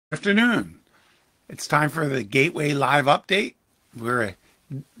Afternoon. It's time for the Gateway Live Update. We're a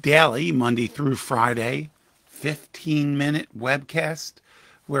daily, Monday through Friday, 15-minute webcast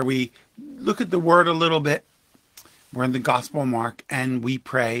where we look at the Word a little bit. We're in the Gospel of Mark, and we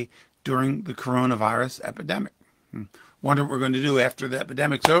pray during the coronavirus epidemic. Wonder what we're going to do after the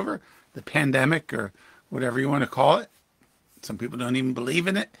epidemic's over, the pandemic, or whatever you want to call it. Some people don't even believe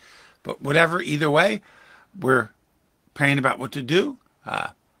in it, but whatever, either way, we're praying about what to do.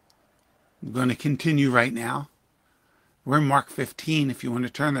 We're going to continue right now. We're in Mark 15. If you want to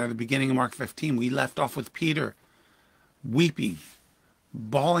turn there, at the beginning of Mark 15, we left off with Peter weeping,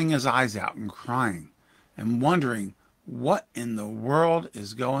 bawling his eyes out and crying and wondering what in the world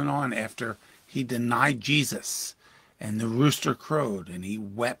is going on after he denied Jesus and the rooster crowed and he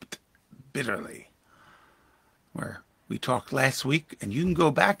wept bitterly. Where we talked last week, and you can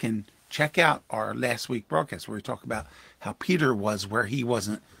go back and check out our last week broadcast where we talk about how Peter was where he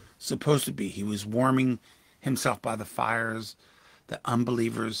wasn't supposed to be. He was warming himself by the fires, the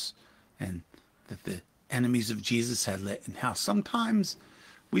unbelievers, and that the enemies of Jesus had lit, and how sometimes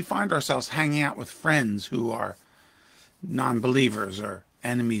we find ourselves hanging out with friends who are non-believers or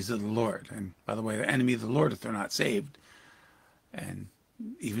enemies of the Lord. And by the way, they're enemy of the Lord if they're not saved. And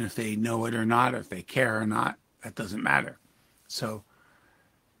even if they know it or not, or if they care or not, that doesn't matter. So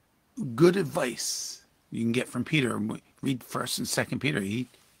good advice you can get from Peter. Read 1st and 2nd Peter. He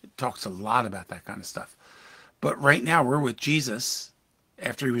talks a lot about that kind of stuff. But right now we're with Jesus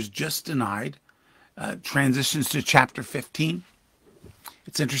after he was just denied. Transitions to chapter 15.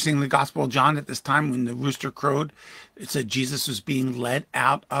 It's interesting, the Gospel of John at this time when the rooster crowed, it said Jesus was being led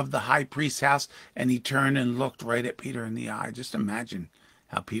out of the high priest's house, and he turned and looked right at Peter in the eye. Just imagine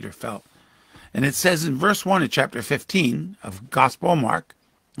how Peter felt. And it says in verse 1 of chapter 15 of Gospel of Mark,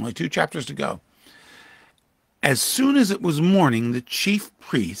 only 2 chapters to go, as soon as it was morning, the chief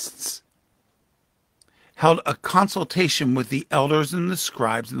priests held a consultation with the elders and the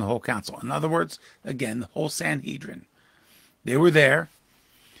scribes and the whole council. In other words, again, the whole Sanhedrin. They were there.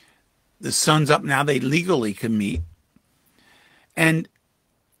 The sun's up now. They legally can meet. And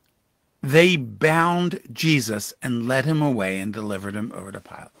they bound Jesus and led him away and delivered him over to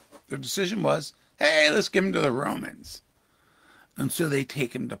Pilate. Their decision was, hey, let's give him to the Romans. And so they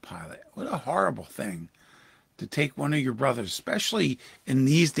take him to Pilate. What a horrible thing to take one of your brothers, especially in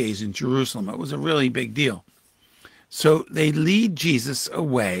these days in Jerusalem. It was a really big deal. So they lead Jesus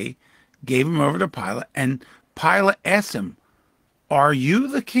away, gave him over to Pilate, and Pilate asked him, are you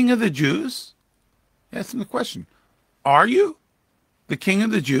the king of the Jews? He asked him the question, are you the king of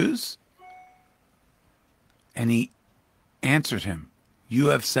the Jews? And he answered him, you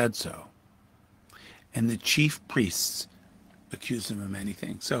have said so. And the chief priests accused him of many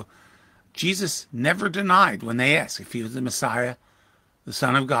things. So Jesus never denied when they asked if he was the Messiah, the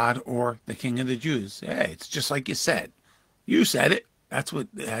Son of God, or the King of the Jews. Hey, it's just like you said. You said it. That's what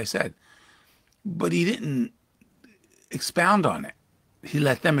I said. But he didn't expound on it. He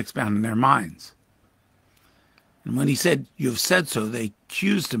let them expound in their minds. And when he said, you have said so, they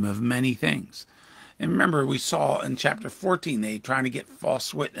accused him of many things. And remember, we saw in chapter 14, they trying to get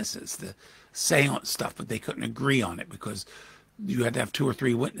false witnesses to say on stuff, but they couldn't agree on it because you had to have 2 or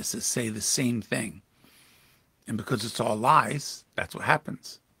 3 witnesses say the same thing. And because it's all lies, that's what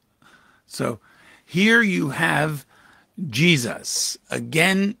happens. So here you have Jesus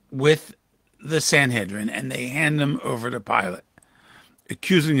again with the Sanhedrin, and they hand him over to Pilate,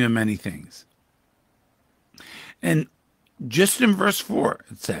 accusing him of many things. And just in verse 4,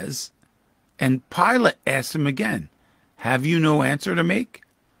 it says, and Pilate asked him again, have you no answer to make?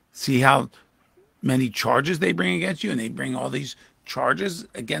 See how many charges they bring against you, and they bring all these charges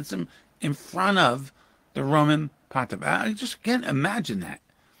against him in front of the Roman pontiff. I just can't imagine that,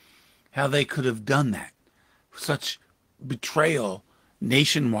 how they could have done that. Such betrayal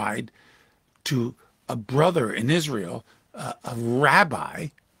nationwide to a brother in Israel, a rabbi,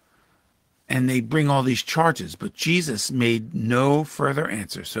 and they bring all these charges. But Jesus made no further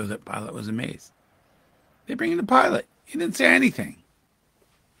answer, so that Pilate was amazed. They bring him to Pilate. He didn't say anything.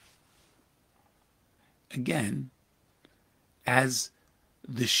 Again, as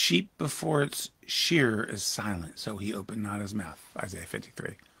the sheep before its shearer is silent, so he opened not his mouth, Isaiah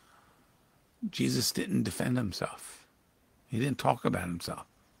 53. Jesus didn't defend himself. He didn't talk about himself.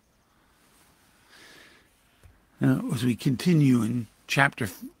 Now, as we continue in chapter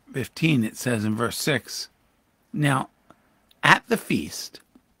 15, it says in verse 6, now, at the feast,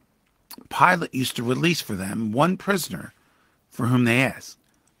 Pilate used to release for them one prisoner for whom they asked.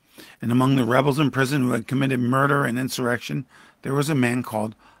 And among the rebels in prison who had committed murder and insurrection, there was a man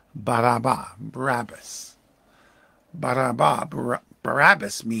called Barabbas.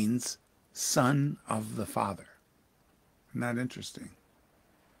 Barabbas means son of the Father. Isn't that interesting?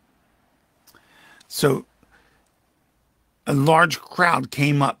 So a large crowd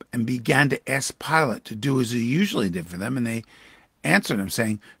came up and began to ask Pilate to do as he usually did for them, and they answered him,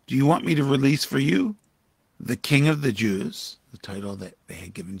 saying, "Do you want me to release for you the King of the Jews?" The title that they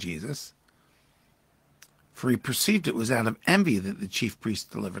had given Jesus. For he perceived it was out of envy that the chief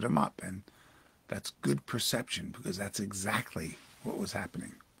priests delivered him up. And that's good perception, because that's exactly what was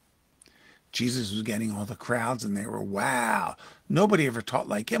happening. Jesus was getting all the crowds, and they were, wow, nobody ever taught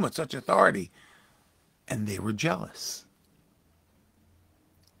like him with such authority. And they were jealous.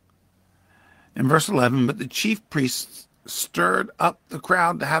 In verse 11, but the chief priests stirred up the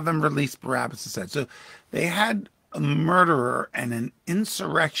crowd to have them release Barabbas instead. So they had a murderer and an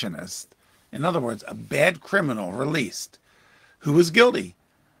insurrectionist, in other words, a bad criminal, released, who was guilty,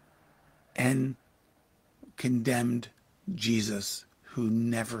 and condemned Jesus, who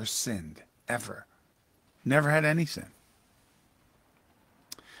never sinned, ever. Never had any sin.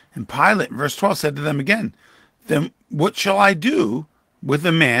 And Pilate, in verse 12, said to them again, "Then what shall I do with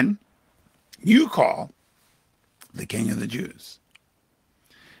the man you call the King of the Jews?"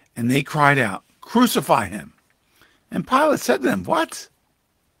 And they cried out, "Crucify him." And Pilate said to them, "What?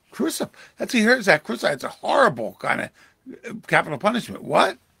 Crucify? That's what he hears that crucify. It's a horrible kind of capital punishment.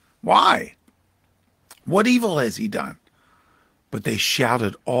 What? Why? What evil has he done?" But they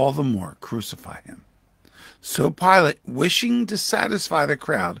shouted all the more, "Crucify him." So Pilate, wishing to satisfy the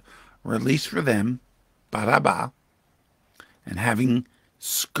crowd, released for them Barabbas, and having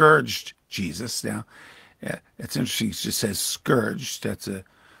scourged Jesus. Now, it's interesting, it just says scourged. That's a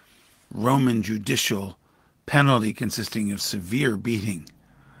Roman judicial penalty consisting of severe beating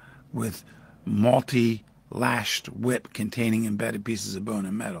with multi-lashed whip containing embedded pieces of bone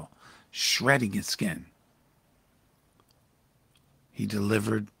and metal, shredding his skin. He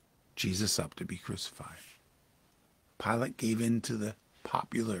delivered Jesus up to be crucified. Pilate gave in to the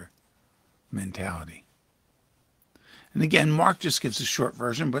popular mentality. And again, Mark just gives a short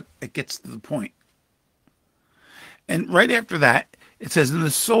version, but it gets to the point. And right after that, it says, and the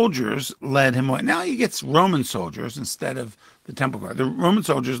soldiers led him away. Now he gets Roman soldiers instead of the temple guard. The Roman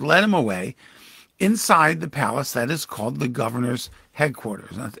soldiers led him away inside the palace that is called the governor's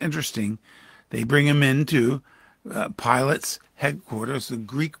headquarters. Now, it's interesting. They bring him into Pilate's headquarters. The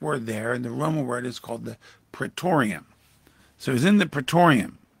Greek word there, and the Roman word is called the praetorium. So he's in the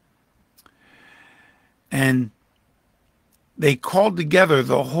praetorium. And they called together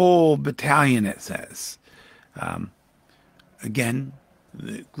the whole battalion, it says. Again,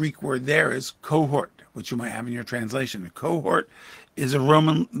 the Greek word there is cohort, which you might have in your translation. A cohort is a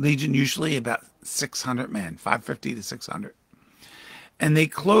Roman legion, usually about 600 men, 550 to 600. And they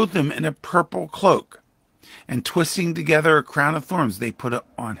clothed him in a purple cloak, and twisting together a crown of thorns, they put it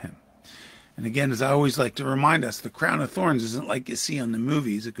on him. And again, as I always like to remind us, the crown of thorns isn't like you see on the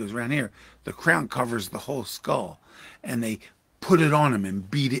movies. It goes around here. The crown covers the whole skull, and they put it on him and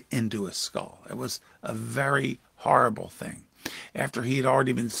beat it into his skull. It was a very horrible thing. After he had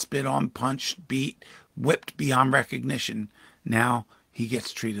already been spit on, punched, beat, whipped beyond recognition, now he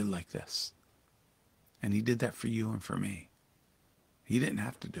gets treated like this. And he did that for you and for me. He didn't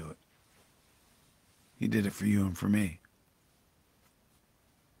have to do it. He did it for you and for me.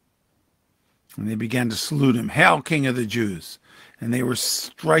 And they began to salute him, "Hail, King of the Jews!" And they were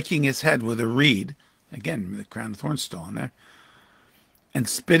striking his head with a reed, again, the crown of thorns still on there, and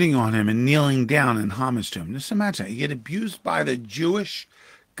spitting on him and kneeling down in homage to him. Just imagine that. You get abused by the Jewish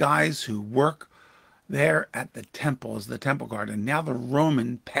guys who work there at the temple as the temple guard, and now the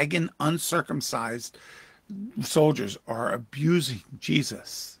Roman, pagan, uncircumcised soldiers are abusing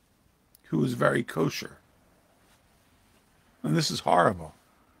Jesus, who was very kosher. And this is horrible.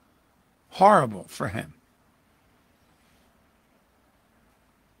 Horrible for him.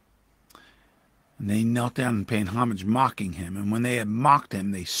 And they knelt down and paid homage, mocking him. And when they had mocked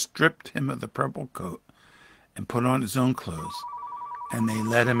him, they stripped him of the purple coat and put on his own clothes, and they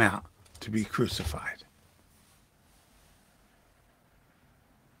led him out to be crucified.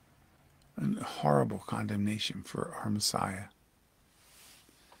 A horrible condemnation for our Messiah.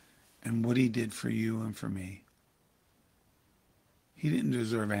 And what he did for you and for me. He didn't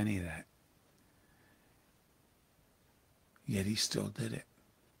deserve any of that. Yet he still did it.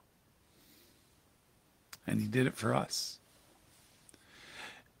 And he did it for us.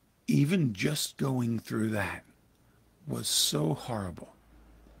 Even just going through that was so horrible,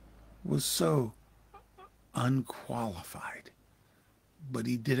 was so unqualified. But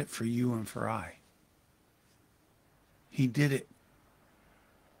he did it for you and for I. He did it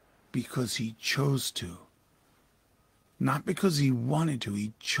because he chose to, Not because he wanted to.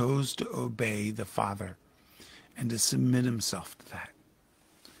 He chose to obey the Father and to submit himself to that.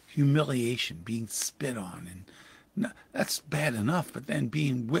 Humiliation, being spit on, and that's bad enough, but then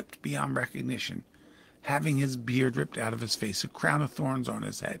being whipped beyond recognition, having his beard ripped out of his face, a crown of thorns on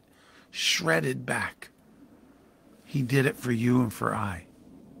his head, shredded back. He did it for you and for I.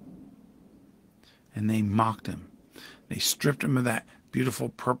 And they mocked him. They stripped him of that beautiful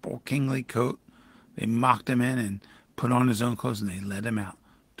purple kingly coat. They mocked him in and put on his own clothes, and they led him out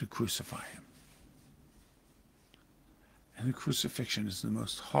to crucify him. And the crucifixion is the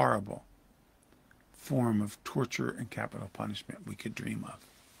most horrible form of torture and capital punishment we could dream of.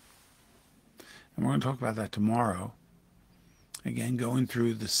 And we're going to talk about that tomorrow. Again, going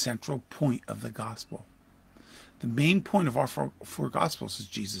through the central point of the gospel. The main point of our four gospels is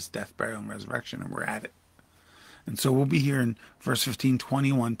Jesus' death, burial, and resurrection, and we're at it. And so we'll be here in verse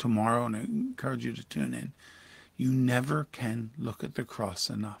 15:21 tomorrow, and I encourage you to tune in. You never can look at the cross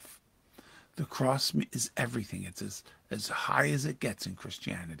enough. The cross is everything. It's as high as it gets in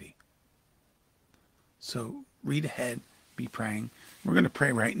Christianity. So read ahead, be praying. We're going to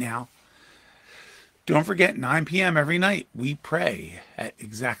pray right now. Don't forget, 9 p.m. every night, we pray at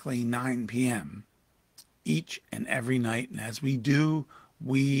exactly 9 p.m. each and every night. And as we do,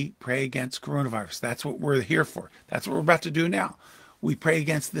 we pray against coronavirus. That's what we're here for. That's what we're about to do now. We pray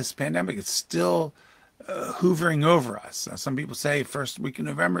against this pandemic. It's still hoovering over us. Some people say first week in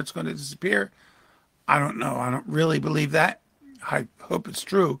November it's going to disappear. I don't know. I don't really believe that. I hope it's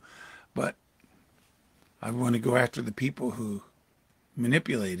true, but I want to go after the people who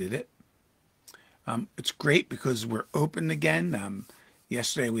manipulated it. It's great because we're open again.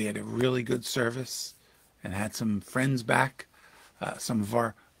 Yesterday we had a really good service and had some friends back, some of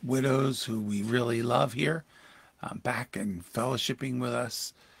our widows who we really love here, back and fellowshipping with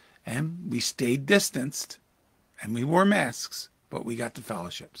us. And we stayed distanced and we wore masks, but we got to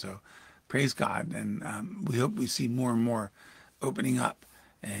fellowship. So praise God. And we hope we see more and more opening up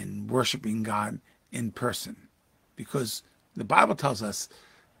and worshiping God in person, because the Bible tells us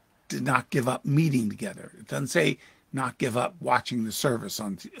to not give up meeting together. It doesn't say not give up watching the service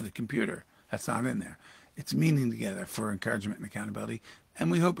on the computer. That's not in there. It's meeting together for encouragement and accountability. And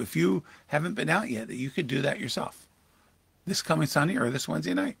we hope if you haven't been out yet that you could do that yourself this coming Sunday or this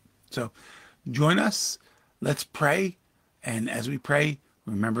Wednesday night. So join us. Let's pray. And as we pray,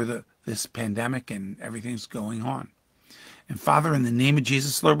 remember this pandemic and everything's going on. And Father, in the name of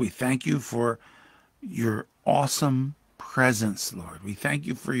Jesus, Lord, we thank you for your awesome presence, Lord. We thank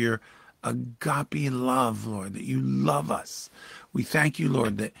you for your agape love, Lord, that you love us. We thank you,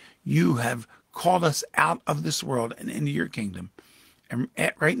 Lord, that you have called us out of this world and into your kingdom. And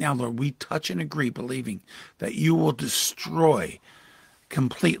right now, Lord, we touch and agree, believing that you will destroy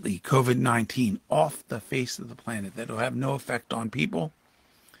completely COVID-19 off the face of the planet, that it will have no effect on people,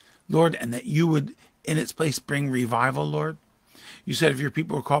 Lord, and that you would, in its place, bring revival, Lord. You said if your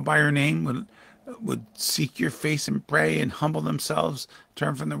people were called by your name, would seek your face and pray and humble themselves,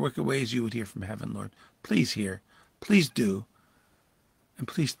 turn from their wicked ways, you would hear from heaven, Lord. Please hear, please do, and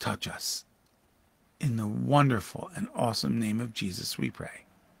please touch us. In the wonderful and awesome name of Jesus, we pray.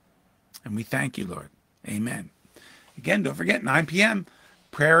 And we thank you, Lord. Amen. Again, don't forget, 9 p.m.,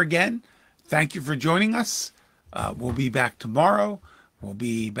 prayer again. Thank you for joining us. We'll be back tomorrow. We'll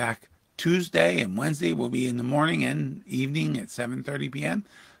be back Tuesday and Wednesday. We'll be in the morning and evening at 7:30 p.m.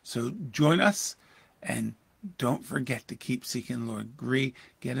 So join us, and don't forget to keep seeking the Lord. Agree,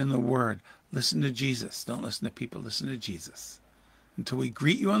 get in the Word. Listen to Jesus. Don't listen to people. Listen to Jesus. Until we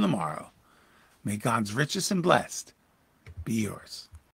greet you on the morrow, may God's richest and blessed be yours.